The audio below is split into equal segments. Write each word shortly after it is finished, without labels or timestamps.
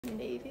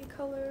navy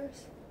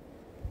colors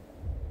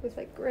with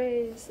like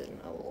grays and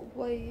a little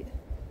white.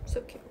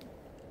 So cute.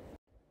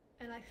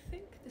 And I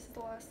think this is the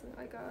last thing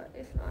I got.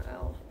 If not,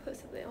 I'll put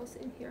something else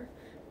in here.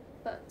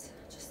 But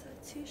just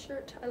a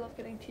t-shirt. I love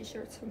getting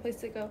t-shirts from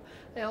places I go.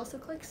 I also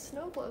collect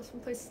snow globes from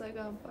places I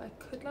go, but I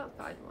could not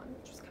find one,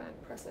 which was kind of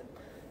depressing.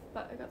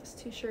 But I got this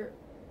t-shirt.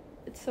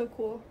 It's so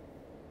cool.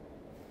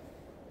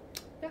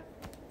 Yeah.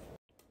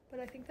 But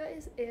I think that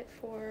is it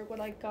for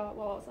what I got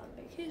while I was on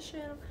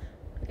vacation.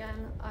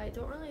 Again, I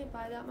don't really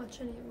buy that much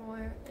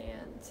anymore,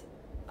 and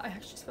I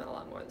actually spent a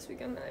lot more this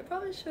weekend than I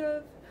probably should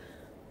have.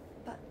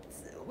 But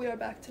we are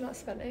back to not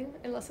spending,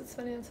 unless it's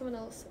spending on someone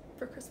else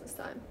for Christmas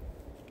time.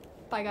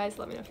 Bye guys,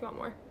 let me know if you want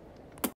more.